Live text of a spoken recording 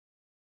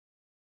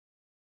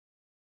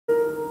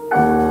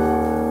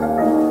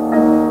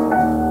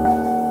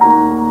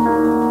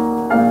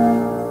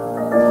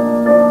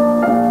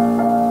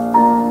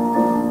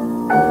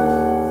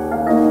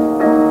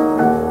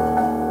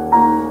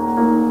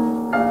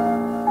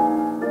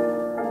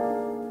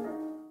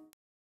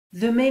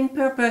The main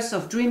purpose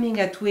of dreaming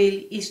at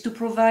will is to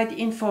provide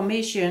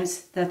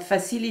informations that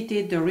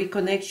facilitate the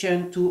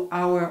reconnection to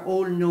our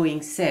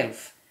all-knowing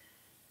self.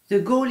 The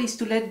goal is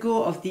to let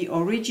go of the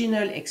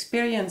original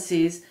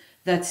experiences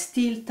that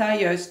still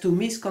tie us to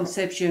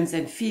misconceptions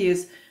and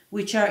fears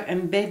which are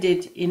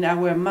embedded in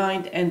our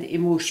mind and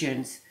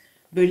emotions.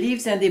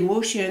 Beliefs and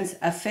emotions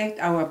affect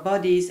our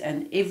bodies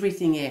and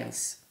everything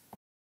else.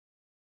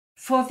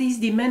 For this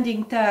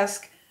demanding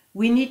task,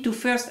 we need to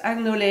first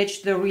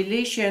acknowledge the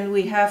relation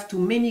we have to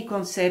many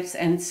concepts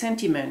and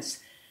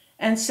sentiments,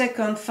 and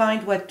second,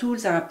 find what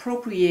tools are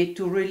appropriate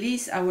to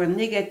release our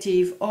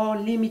negative or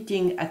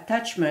limiting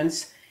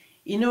attachments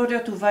in order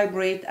to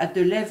vibrate at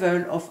the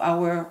level of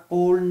our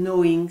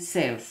all-knowing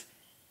self.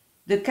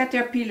 The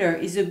caterpillar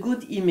is a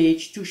good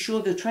image to show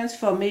the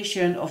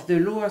transformation of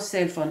the lower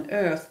self on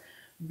Earth,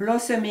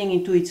 blossoming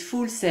into its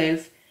full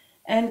self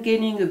and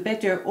gaining a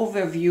better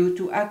overview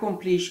to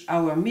accomplish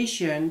our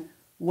mission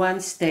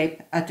one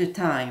step at a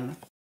time.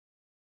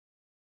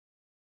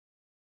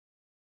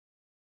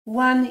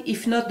 One,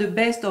 if not the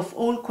best of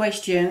all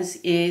questions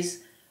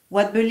is,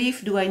 what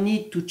belief do I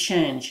need to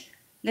change?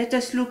 Let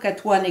us look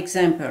at one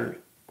example.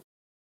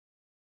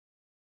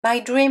 My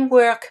dream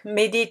work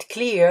made it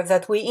clear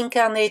that we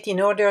incarnate in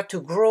order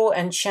to grow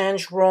and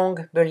change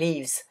wrong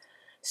beliefs.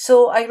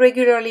 So I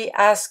regularly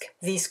ask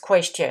this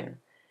question.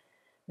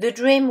 The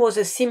dream was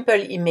a simple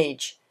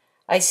image.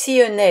 I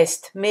see a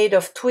nest made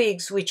of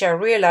twigs which I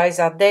realize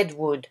are dead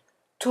wood.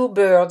 2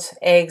 birds'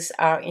 eggs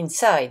are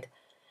inside.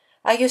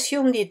 I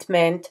assumed it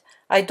meant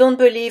I don't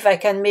believe I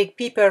can make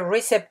people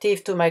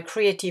receptive to my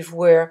creative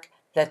work,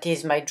 that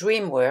is my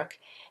dream work,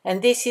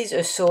 and this is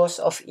a source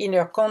of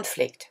inner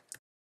conflict.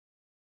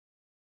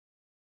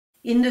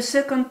 In the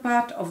second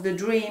part of the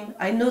dream,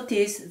 I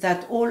notice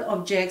that all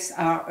objects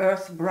are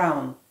earth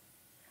brown.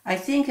 I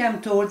think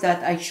I'm told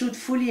that I should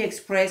fully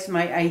express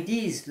my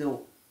ideas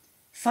though.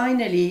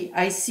 Finally,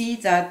 I see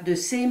that the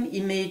same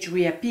image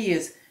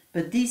reappears,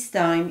 but this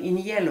time in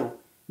yellow,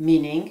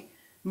 meaning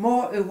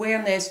more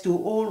awareness to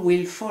all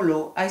will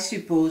follow, I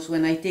suppose,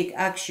 when I take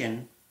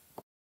action.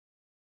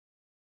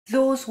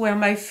 Those were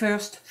my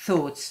first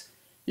thoughts.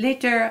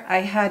 Later, I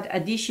had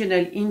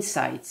additional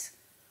insights.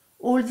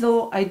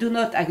 Although I do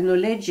not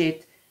acknowledge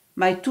it,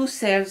 my 2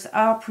 selves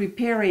are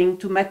preparing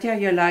to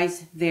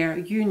materialize their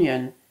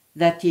union,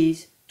 that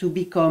is, to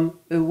become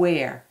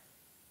aware.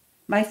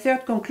 My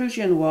third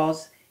conclusion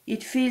was,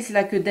 it feels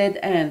like a dead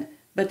end,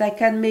 but I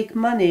can make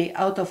money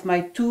out of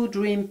my 2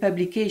 dream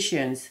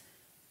publications.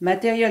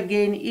 Material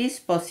gain is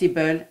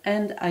possible,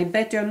 and I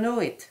better know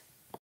it.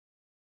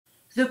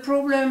 The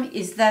problem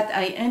is that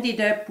I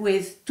ended up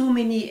with too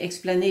many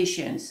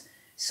explanations.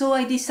 So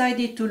I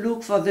decided to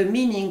look for the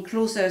meaning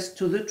closest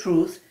to the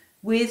truth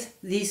with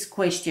this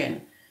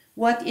question.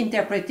 What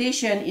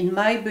interpretation in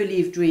my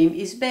belief dream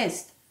is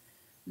best?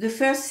 The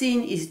first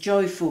scene is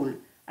joyful.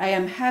 I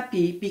am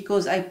happy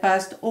because I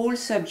passed all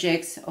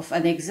subjects of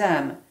an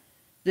exam.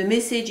 The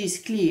message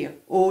is clear.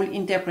 All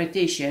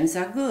interpretations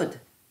are good.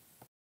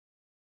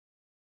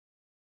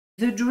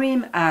 The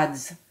dream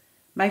adds,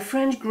 my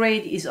French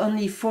grade is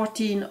only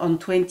 14 on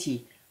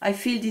 20. I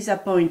feel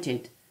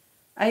disappointed.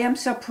 I am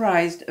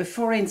surprised a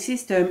foreign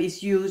system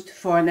is used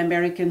for an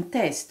American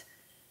test.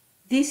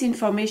 This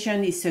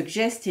information is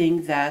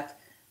suggesting that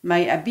my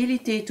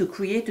ability to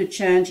create a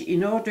change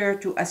in order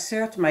to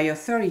assert my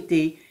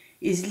authority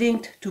is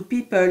linked to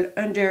people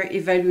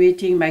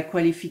under-evaluating my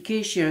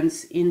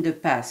qualifications in the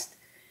past.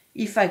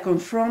 If I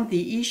confront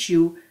the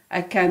issue,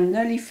 I can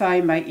nullify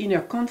my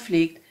inner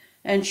conflict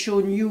and show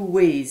new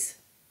ways.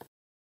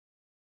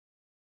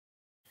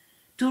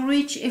 To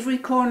reach every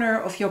corner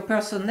of your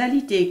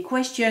personality,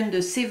 question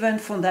the 7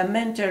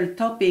 fundamental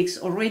topics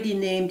already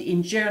named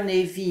in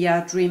Journey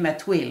via Dream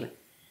at Will.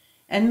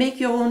 And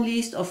make your own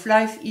list of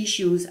life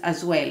issues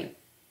as well.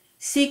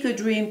 Seek a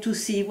dream to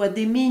see what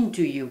they mean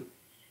to you.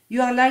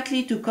 You are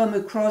likely to come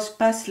across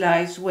past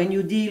lives when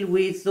you deal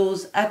with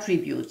those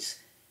attributes.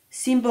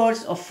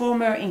 Symbols of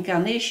former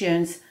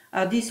incarnations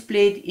are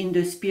displayed in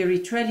the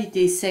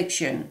spirituality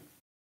section.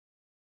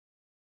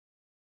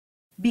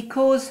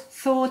 Because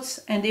thoughts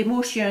and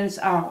emotions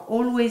are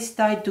always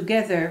tied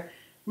together,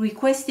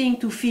 requesting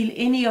to feel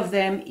any of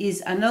them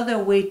is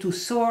another way to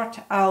sort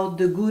out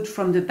the good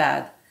from the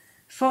bad.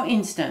 For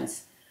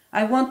instance,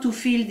 I want to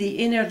feel the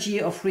energy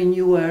of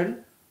renewal,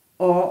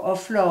 or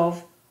of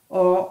love,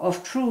 or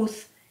of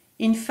truth,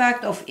 in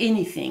fact of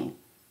anything.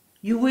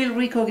 You will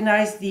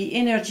recognize the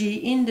energy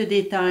in the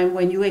daytime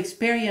when you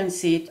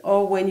experience it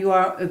or when you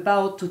are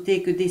about to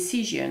take a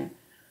decision.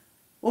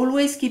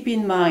 Always keep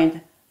in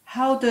mind,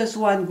 how does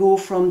one go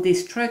from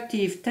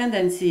destructive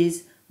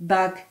tendencies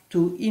back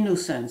to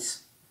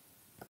innocence?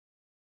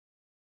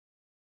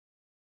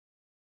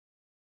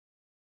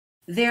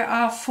 There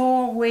are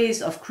 4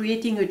 ways of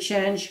creating a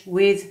change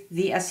with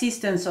the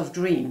assistance of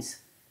dreams.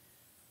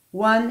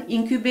 1.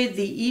 Incubate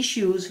the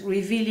issues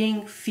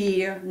revealing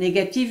fear,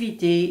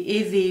 negativity,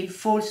 evil,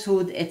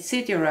 falsehood,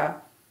 etc.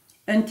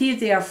 until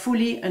they are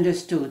fully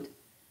understood.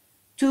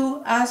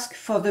 2. Ask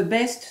for the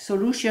best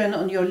solution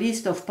on your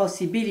list of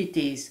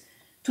possibilities.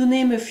 To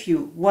name a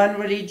few, one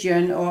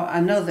religion or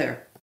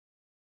another.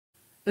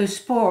 A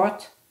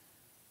sport,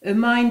 a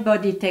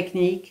mind-body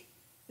technique,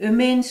 a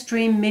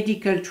mainstream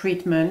medical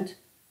treatment,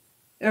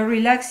 a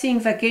relaxing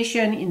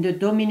vacation in the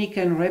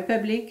Dominican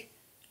Republic,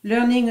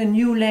 learning a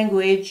new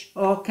language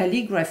or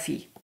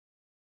calligraphy.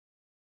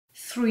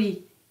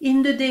 3.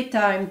 In the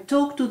daytime,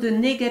 talk to the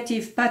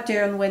negative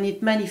pattern when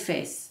it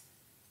manifests.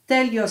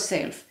 Tell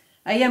yourself,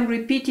 I am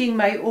repeating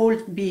my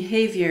old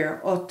behavior,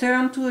 or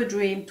turn to a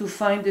dream to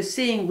find the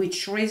saying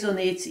which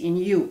resonates in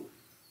you.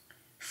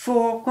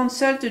 4.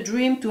 Consult a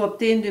dream to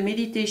obtain the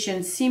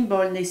meditation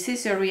symbol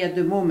necessary at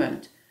the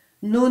moment.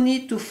 No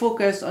need to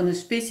focus on a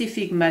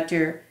specific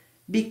matter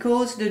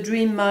because the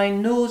dream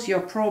mind knows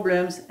your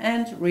problems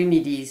and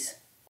remedies.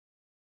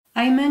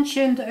 I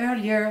mentioned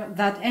earlier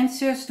that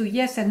answers to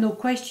yes and no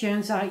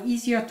questions are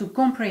easier to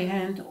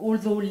comprehend,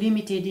 although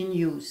limited in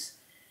use.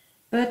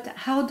 But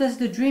how does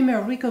the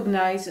dreamer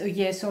recognize a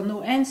yes or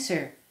no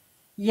answer?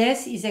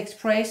 Yes is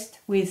expressed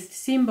with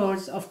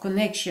symbols of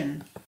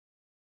connection.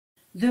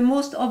 The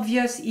most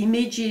obvious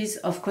images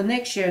of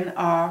connection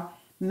are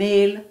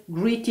mail,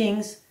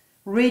 greetings,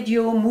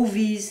 radio,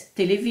 movies,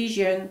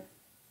 television,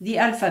 the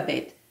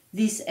alphabet.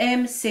 This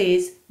M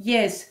says,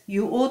 yes,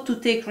 you ought to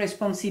take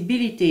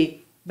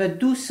responsibility, but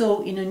do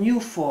so in a new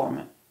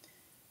form.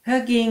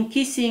 Hugging,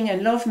 kissing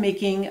and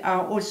lovemaking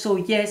are also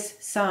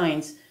yes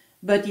signs,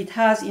 but it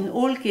has in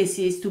all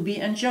cases to be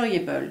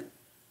enjoyable.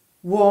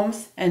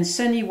 Warmth and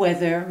sunny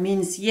weather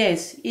means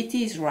yes, it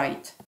is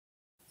right.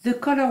 The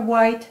color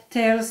white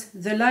tells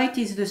the light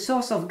is the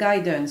source of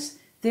guidance,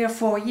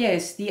 therefore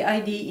yes, the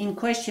idea in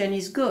question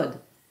is good.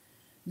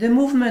 The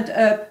movement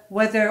up,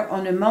 whether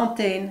on a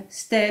mountain,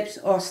 steps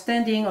or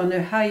standing on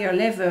a higher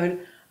level,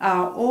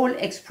 are all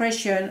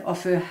expression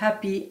of a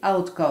happy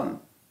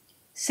outcome.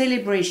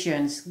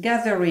 Celebrations,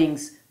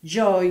 gatherings,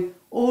 joy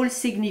all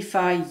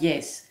signify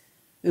yes.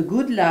 A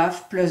good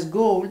laugh plus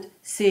gold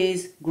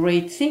says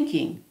great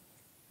thinking.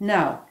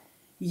 Now,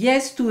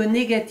 yes to a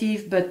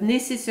negative but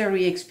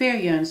necessary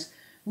experience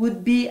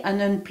would be an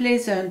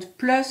unpleasant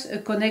plus a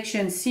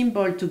connection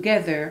symbol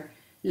together,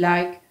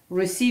 like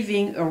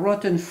receiving a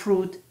rotten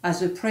fruit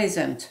as a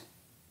present.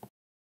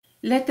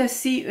 Let us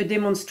see a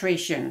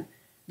demonstration.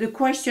 The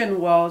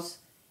question was,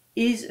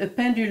 is a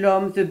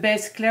pendulum the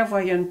best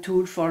clairvoyant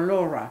tool for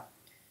Laura?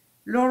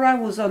 Laura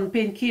was on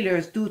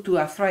painkillers due to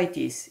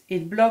arthritis.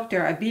 It blocked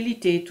her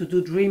ability to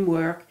do dream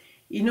work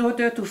in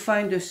order to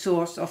find the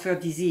source of her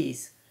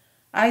disease.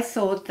 I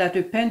thought that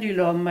a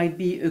pendulum might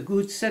be a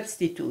good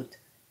substitute.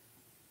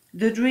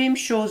 The dream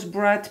shows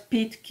Brad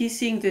Pitt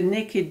kissing the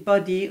naked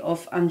body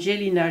of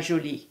Angelina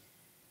Jolie.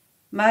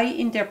 My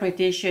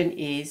interpretation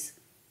is,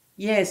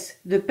 yes,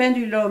 the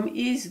pendulum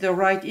is the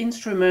right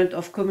instrument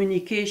of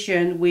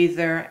communication with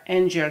her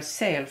angel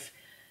self,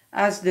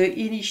 as the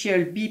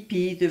initial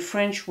BP, the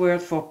French word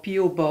for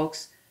P.O.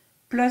 box,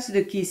 plus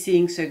the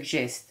kissing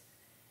suggest.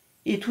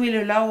 It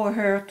will allow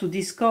her to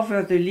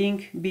discover the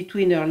link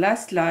between her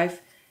last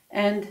life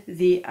and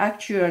the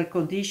actual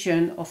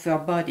condition of her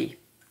body.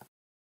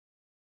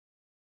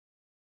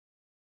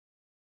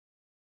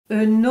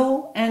 A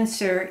no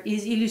answer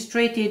is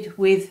illustrated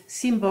with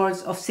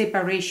symbols of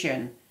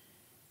separation.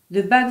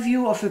 The back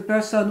view of a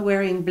person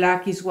wearing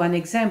black is one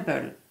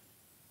example.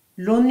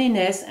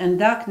 Loneliness and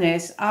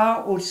darkness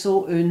are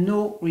also a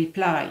no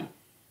reply.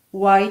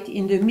 White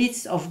in the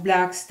midst of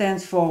black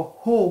stands for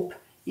hope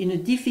in a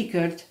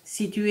difficult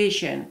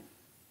situation.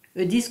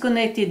 A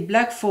disconnected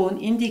black phone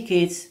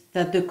indicates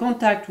that the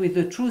contact with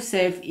the true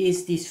self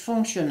is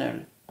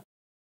dysfunctional.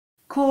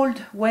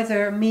 Cold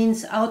weather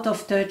means out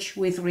of touch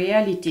with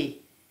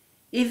reality.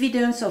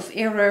 Evidence of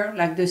error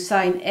like the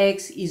sign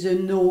X is a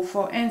no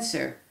for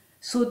answer.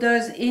 So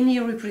does any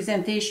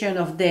representation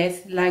of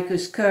death like a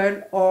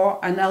skull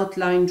or an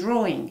outline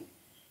drawing.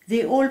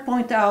 They all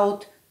point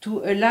out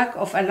to a lack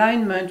of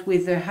alignment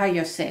with the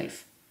higher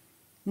self.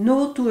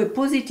 No to a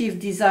positive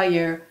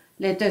desire,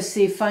 let us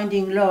say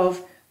finding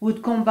love,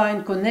 would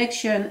combine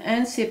connection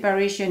and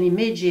separation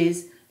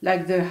images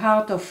like the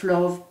heart of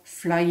love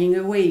flying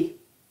away.